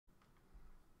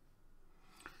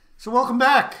So welcome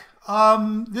back.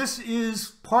 This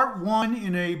is part one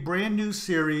in a brand new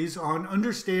series on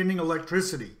understanding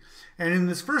electricity. And in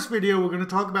this first video, we're going to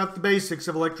talk about the basics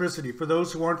of electricity. For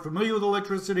those who aren't familiar with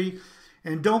electricity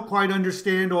and don't quite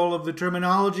understand all of the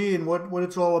terminology and what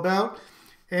it's all about.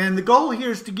 And the goal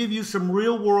here is to give you some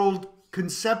real-world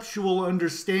conceptual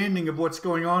understanding of what's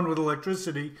going on with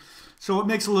electricity so it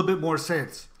makes a little bit more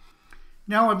sense.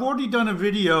 Now, I've already done a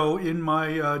video in my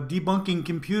Debunking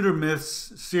Computer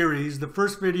Myths series. The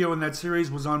first video in that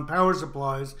series was on power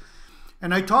supplies.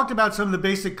 And I talked about some of the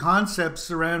basic concepts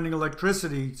surrounding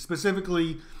electricity,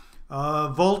 specifically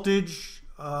voltage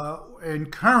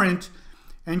and current,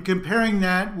 and comparing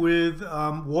that with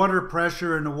water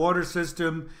pressure in a water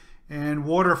system and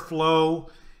water flow.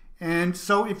 And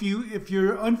so if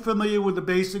you're unfamiliar with the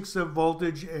basics of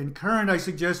voltage and current, I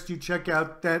suggest you check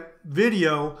out that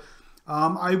video.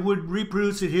 I would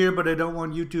reproduce it here, but I don't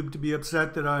want YouTube to be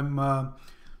upset that I'm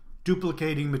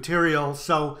duplicating material.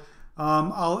 So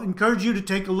I'll encourage you to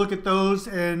take a look at those,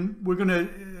 and we're going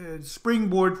to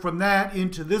springboard from that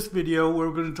into this video where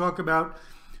we're going to talk about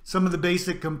some of the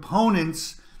basic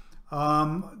components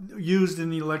used in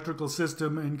the electrical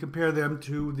system and compare them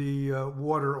to the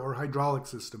water or hydraulic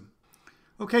system.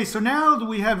 Okay, so now that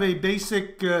we have a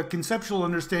basic conceptual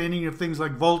understanding of things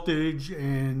like voltage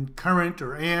and current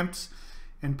or amps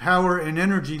and power and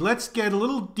energy, let's get a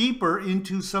little deeper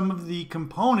into some of the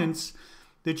components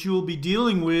that you will be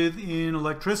dealing with in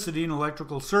electricity and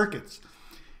electrical circuits.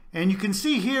 And you can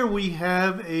see here we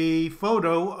have a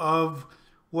photo of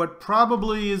what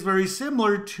probably is very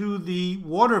similar to the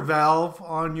water valve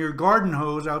on your garden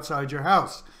hose outside your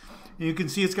house. And you can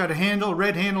see it's got a handle, a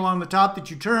red handle on the top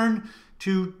that you turn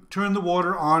to turn the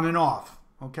water on and off.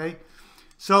 Okay,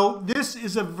 so this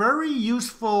is a very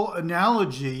useful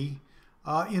analogy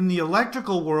in the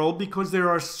electrical world, because there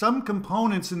are some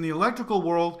components in the electrical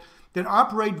world that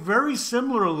operate very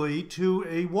similarly to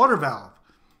a water valve.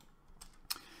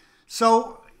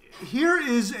 So here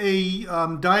is a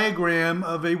diagram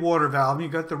of a water valve.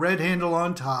 You've got the red handle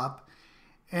on top,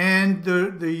 and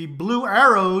the blue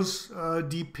arrows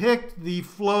depict the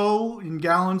flow in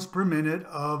gallons per minute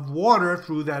of water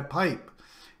through that pipe.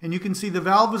 And you can see the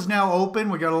valve is now open.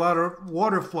 We got a lot of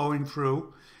water flowing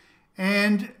through.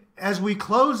 And as we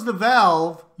close the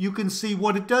valve, you can see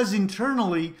what it does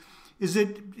internally is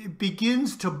it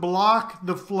begins to block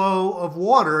the flow of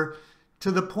water to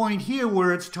the point here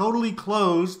where it's totally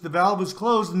closed. The valve is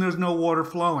closed and there's no water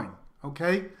flowing.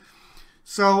 Okay?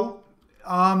 So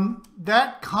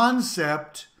that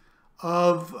concept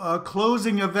of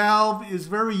closing a valve is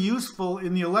very useful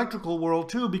in the electrical world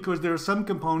too, because there are some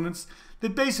components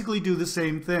that basically do the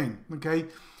same thing. Okay?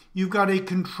 You've got a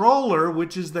controller,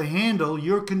 which is the handle.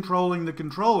 You're controlling the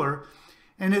controller,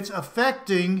 and it's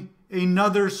affecting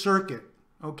another circuit.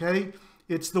 Okay?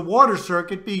 It's the water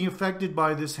circuit being affected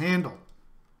by this handle.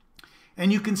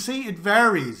 And you can see it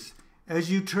varies. As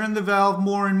you turn the valve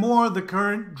more and more, the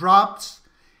current drops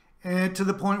and to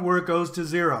the point where it goes to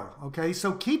zero. Okay,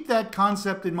 so keep that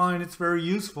concept in mind. It's very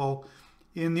useful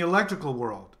in the electrical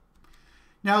world.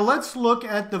 Now let's look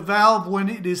at the valve when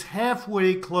it is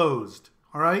halfway closed.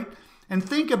 All right, and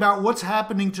think about what's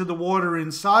happening to the water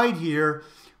inside here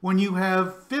when you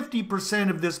have 50%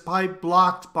 of this pipe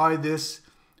blocked by this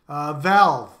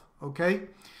valve. Okay,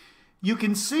 you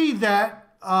can see that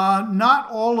not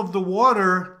all of the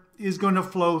water is going to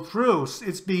flow through.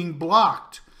 It's being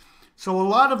blocked. So a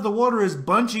lot of the water is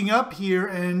bunching up here,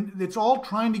 and it's all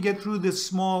trying to get through this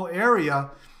small area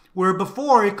where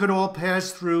before it could all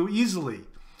pass through easily.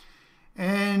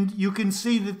 And you can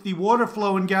see that the water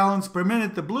flow in gallons per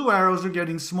minute, the blue arrows are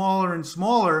getting smaller and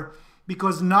smaller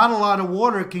because not a lot of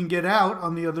water can get out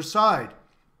on the other side.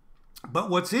 But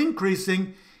what's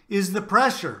increasing is the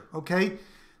pressure, okay?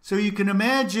 So you can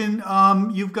imagine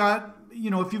you've got,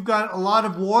 if you've got a lot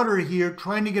of water here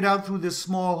trying to get out through this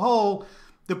small hole,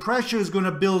 the pressure is going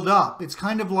to build up. It's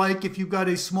kind of like if you've got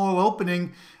a small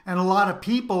opening and a lot of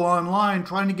people online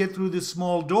trying to get through this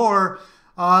small door,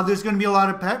 there's going to be a lot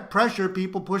of pressure,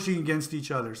 people pushing against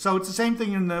each other. So it's the same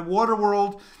thing in the water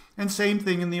world and same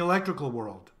thing in the electrical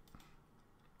world.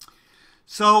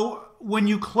 So when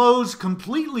you close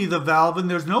completely the valve and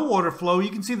there's no water flow, you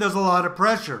can see there's a lot of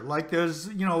pressure. Like there's,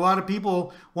 a lot of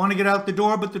people want to get out the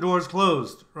door, but the door is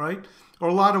closed, right? Or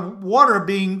a lot of water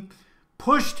being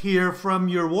pushed here from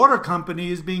your water company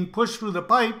is being pushed through the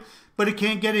pipe, but it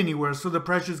can't get anywhere, so the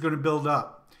pressure is going to build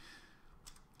up.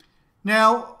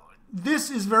 Now,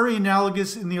 this is very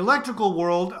analogous in the electrical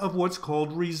world of what's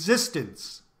called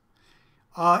resistance.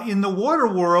 In the water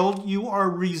world, you are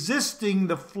resisting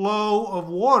the flow of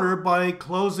water by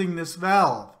closing this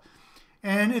valve.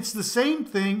 And it's the same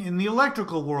thing in the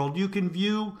electrical world. You can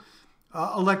view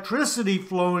electricity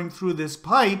flowing through this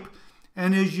pipe,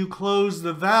 and as you close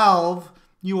the valve,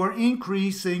 you are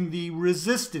increasing the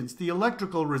resistance, the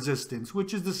electrical resistance,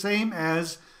 which is the same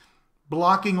as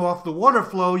blocking off the water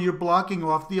flow. You're blocking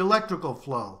off the electrical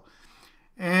flow.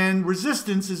 And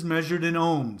resistance is measured in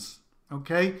ohms,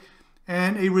 okay?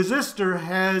 And a resistor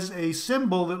has a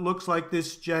symbol that looks like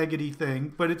this jaggedy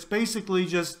thing, but it's basically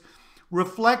just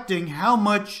reflecting how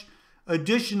much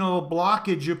additional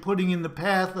blockage you're putting in the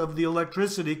path of the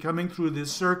electricity coming through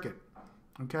this circuit,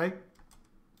 okay?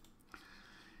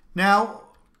 Now,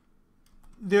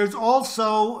 there's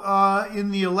also,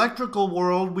 in the electrical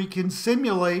world, we can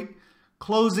simulate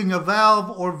closing a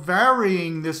valve or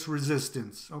varying this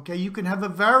resistance. Okay, you can have a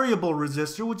variable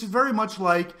resistor, which is very much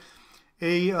like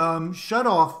a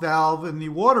shut-off valve in the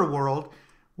water world,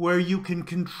 where you can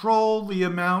control the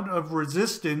amount of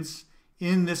resistance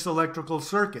in this electrical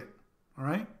circuit. All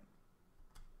right.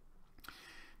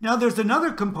 Now there's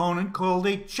another component called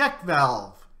a check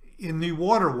valve in the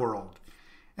water world.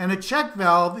 And a check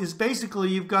valve is basically,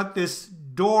 you've got this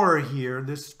door here,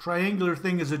 this triangular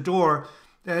thing is a door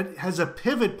that has a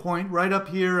pivot point right up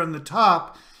here on the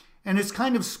top, and it's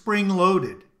kind of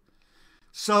spring-loaded.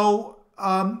 So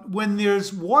when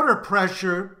there's water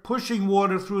pressure pushing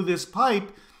water through this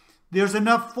pipe, there's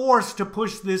enough force to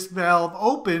push this valve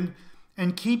open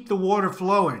and keep the water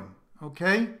flowing,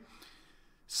 okay?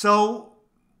 So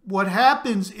what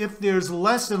happens if there's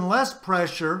less and less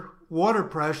pressure, water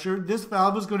pressure, this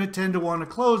valve is going to tend to want to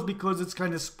close because it's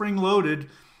kind of spring-loaded.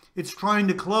 It's trying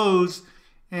to close,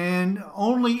 and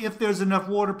only if there's enough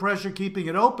water pressure keeping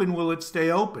it open will it stay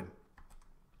open.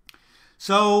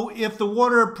 So if the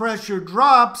water pressure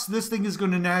drops, this thing is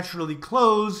going to naturally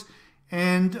close,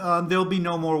 and there'll be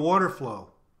no more water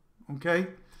flow. Okay?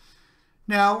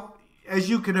 Now, as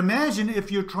you can imagine,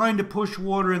 if you're trying to push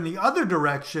water in the other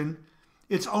direction,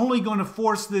 it's only going to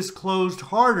force this closed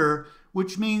harder,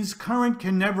 which means current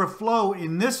can never flow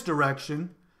in this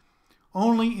direction,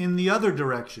 only in the other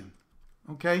direction.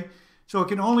 Okay? So it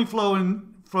can only flow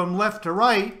from left to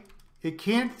right. It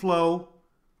can't flow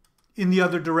in the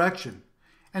other direction.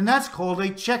 And that's called a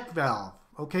check valve.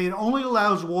 Okay, it only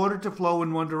allows water to flow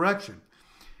in one direction.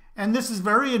 And this is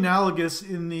very analogous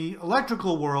in the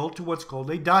electrical world to what's called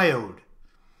a diode.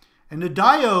 And a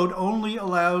diode only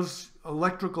allows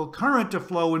electrical current to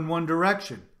flow in one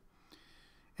direction.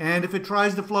 And if it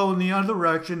tries to flow in the other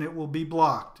direction, it will be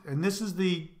blocked. And this is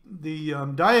the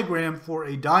diagram for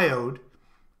a diode.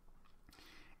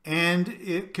 And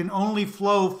it can only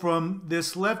flow from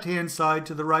this left-hand side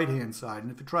to the right-hand side.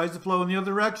 And if it tries to flow in the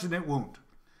other direction, it won't.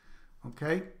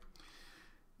 Okay?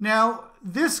 Now,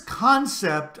 this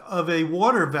concept of a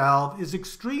water valve is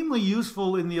extremely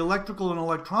useful in the electrical and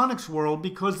electronics world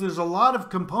because there's a lot of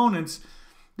components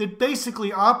that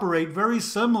basically operate very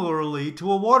similarly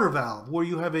to a water valve, where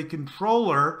you have a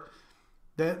controller,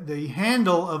 that the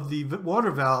handle of the water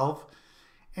valve,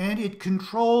 and it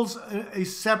controls a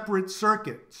separate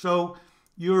circuit. So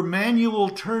your manual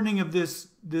turning of this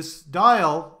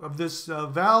dial, of this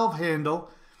valve handle,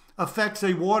 affects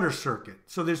a water circuit.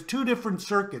 So there's two different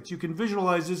circuits. You can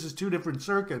visualize this as two different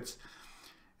circuits,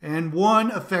 and one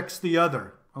affects the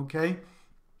other, okay?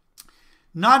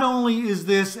 Not only is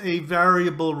this a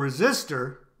variable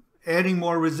resistor, adding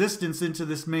more resistance into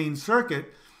this main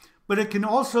circuit, but it can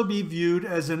also be viewed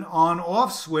as an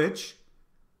on-off switch.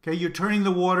 Okay, you're turning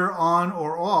the water on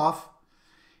or off.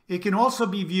 It can also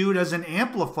be viewed as an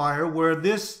amplifier, where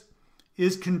this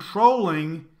is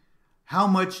controlling how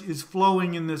much is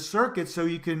flowing in this circuit, so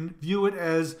you can view it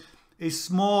as a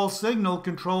small signal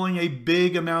controlling a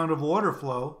big amount of water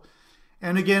flow,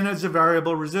 and again as a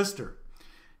variable resistor.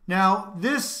 Now,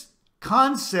 this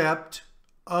concept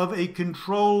of a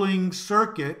controlling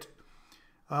circuit,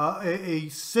 a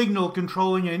signal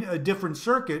controlling a different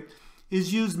circuit,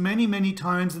 is used many, many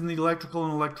times in the electrical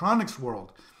and electronics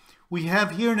world. We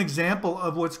have here an example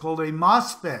of what's called a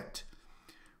MOSFET,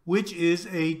 which is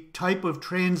a type of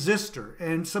transistor.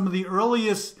 And some of the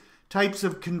earliest types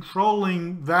of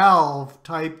controlling valve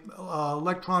type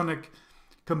electronic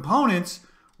components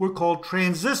were called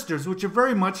transistors, which are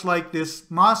very much like this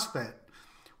MOSFET,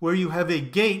 where you have a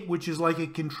gate, which is like a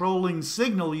controlling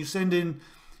signal. You send in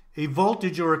a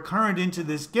voltage or a current into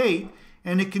this gate,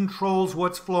 and it controls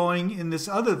what's flowing in this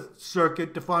other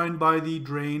circuit defined by the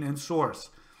drain and source.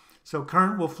 So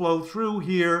current will flow through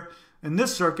here in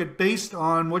this circuit based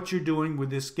on what you're doing with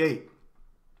this gate.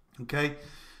 Okay,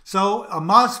 so a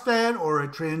MOSFET or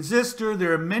a transistor,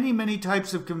 there are many, many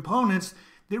types of components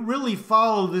that really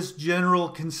follow this general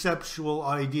conceptual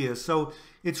idea. So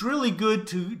it's really good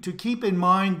to keep in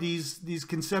mind these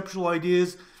conceptual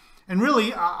ideas. And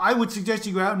really, I would suggest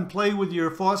you go out and play with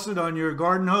your faucet on your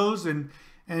garden hose and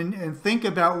think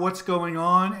about what's going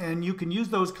on. And you can use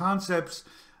those concepts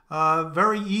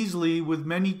very easily with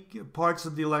many parts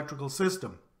of the electrical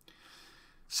system.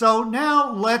 So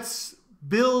now let's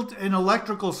build an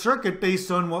electrical circuit based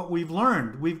on what we've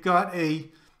learned. We've got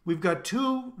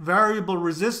two variable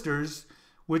resistors,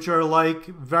 which are like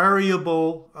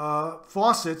variable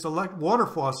faucets, water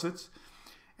faucets.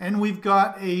 And we've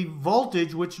got a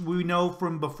voltage, which we know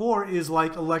from before is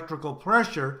like electrical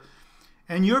pressure.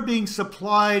 And you're being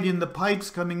supplied in the pipes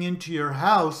coming into your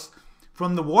house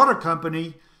from the water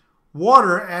company,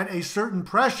 water at a certain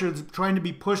pressure that's trying to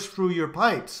be pushed through your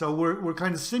pipes. So we're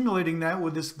kind of simulating that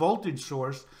with this voltage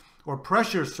source or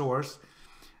pressure source.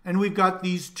 And we've got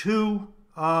these two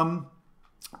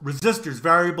resistors,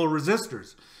 variable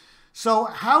resistors. So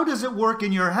how does it work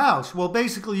in your house? Well,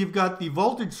 basically you've got the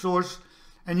voltage source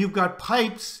and you've got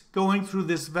pipes going through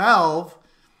this valve,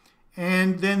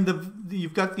 and then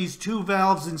you've got these two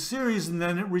valves in series, and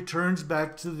then it returns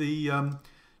back to the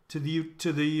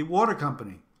water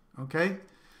company. Okay,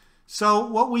 so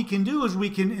what we can do is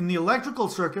we can, in the electrical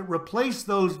circuit, replace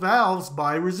those valves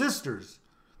by resistors,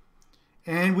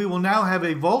 and we will now have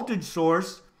a voltage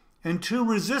source and two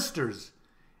resistors,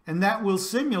 and that will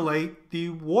simulate the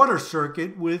water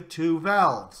circuit with two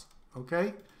valves.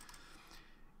 Okay.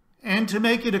 And to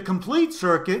make it a complete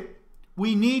circuit,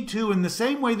 we need to, in the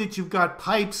same way that you've got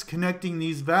pipes connecting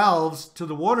these valves to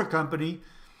the water company,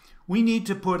 we need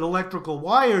to put electrical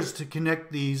wires to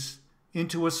connect these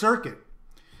into a circuit.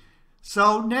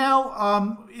 So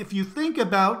now, if you think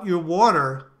about your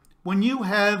water, when you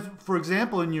have, for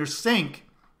example, in your sink,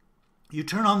 you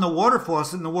turn on the water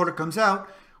faucet and the water comes out,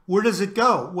 where does it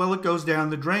go? Well, it goes down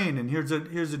the drain, and here's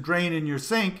a drain in your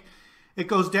sink. It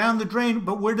goes down the drain,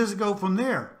 but where does it go from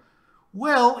there?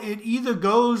 Well, it either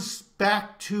goes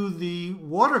back to the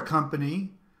water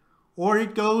company, or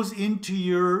it goes into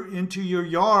your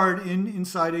yard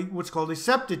inside what's called a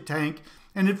septic tank,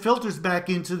 and it filters back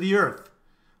into the earth.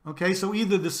 Okay, so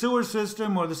either the sewer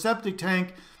system or the septic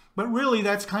tank, but really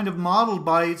that's kind of modeled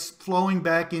by its flowing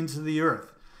back into the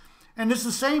earth. And it's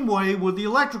the same way with the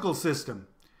electrical system.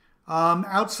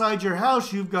 Outside your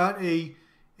house, you've got a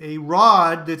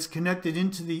rod that's connected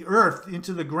into the earth,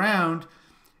 into the ground,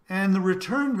 and the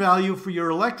return value for your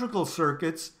electrical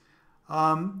circuits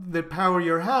that power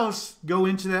your house go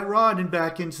into that rod and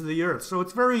back into the earth. So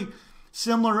it's very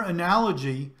similar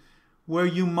analogy where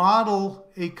you model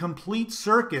a complete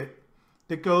circuit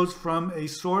that goes from a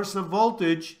source of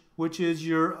voltage, which is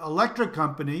your electric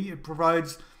company. It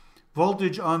provides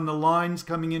voltage on the lines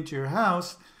coming into your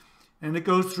house, and it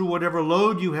goes through whatever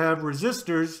load you have,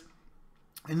 resistors,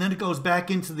 and then it goes back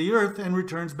into the earth and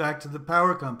returns back to the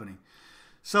power company.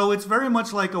 So it's very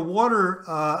much like a water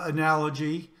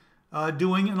analogy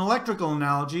doing an electrical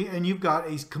analogy, and you've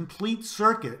got a complete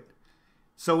circuit.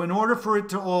 So in order for it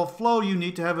to all flow, you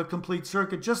need to have a complete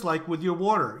circuit, just like with your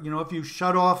water. You know, if you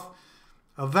shut off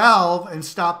a valve and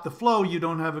stop the flow, you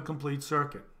don't have a complete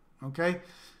circuit. Okay?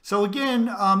 So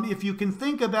again, if you can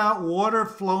think about water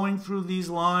flowing through these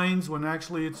lines when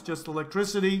actually it's just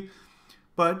electricity,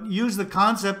 but use the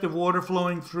concept of water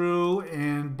flowing through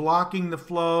and blocking the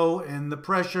flow and the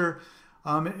pressure,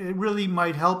 it really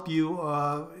might help you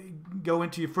go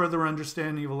into your further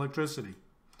understanding of electricity.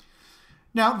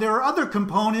 Now, there are other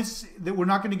components that we're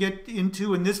not going to get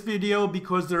into in this video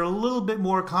because they're a little bit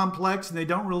more complex and they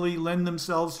don't really lend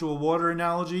themselves to a water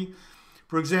analogy.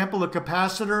 For example, a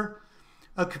capacitor.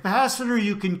 A capacitor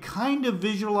you can kind of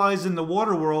visualize in the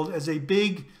water world as a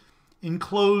big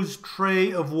enclosed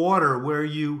tray of water where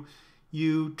you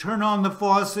turn on the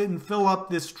faucet and fill up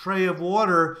this tray of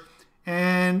water,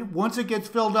 and once it gets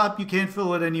filled up, you can't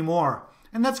fill it anymore.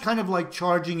 And that's kind of like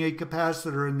charging a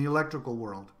capacitor in the electrical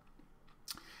world.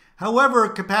 However,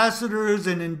 capacitors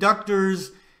and inductors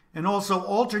and also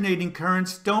alternating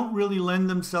currents don't really lend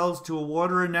themselves to a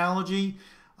water analogy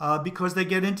because they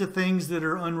get into things that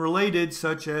are unrelated,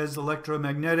 such as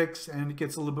electromagnetics, and it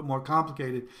gets a little bit more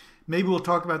complicated. Maybe we'll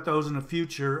talk about those in a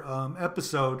future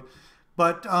episode.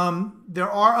 But there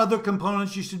are other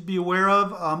components you should be aware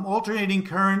of. Alternating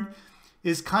current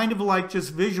is kind of like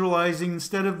just visualizing,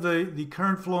 instead of the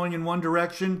current flowing in one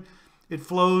direction, it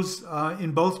flows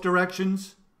in both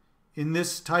directions in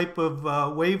this type of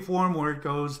waveform where it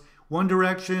goes one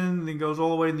direction, then goes all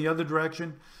the way in the other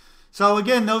direction. So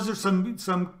again, those are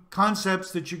some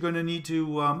concepts that you're going to need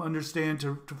to understand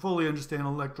to fully understand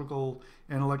electrical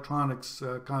and electronics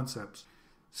concepts.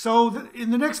 So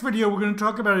in the next video, we're going to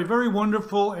talk about a very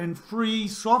wonderful and free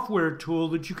software tool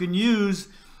that you can use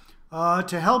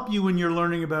to help you when you're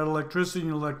learning about electricity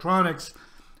and electronics.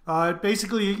 It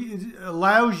basically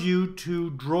allows you to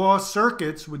draw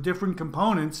circuits with different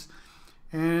components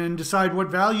and decide what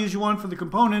values you want for the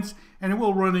components, and it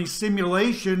will run a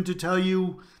simulation to tell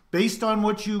you, based on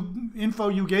what info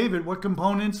you gave it, what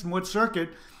components and what circuit.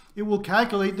 It will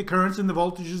calculate the currents and the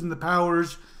voltages and the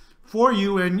powers for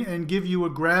you and give you a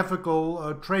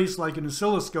graphical trace like an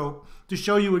oscilloscope to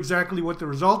show you exactly what the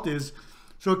result is.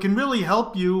 So it can really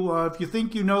help you. If you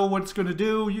think you know what it's going to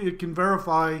do, it can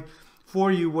verify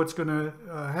for you what's going to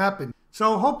happen.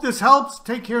 So hope this helps.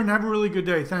 Take care and have a really good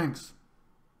day. Thanks.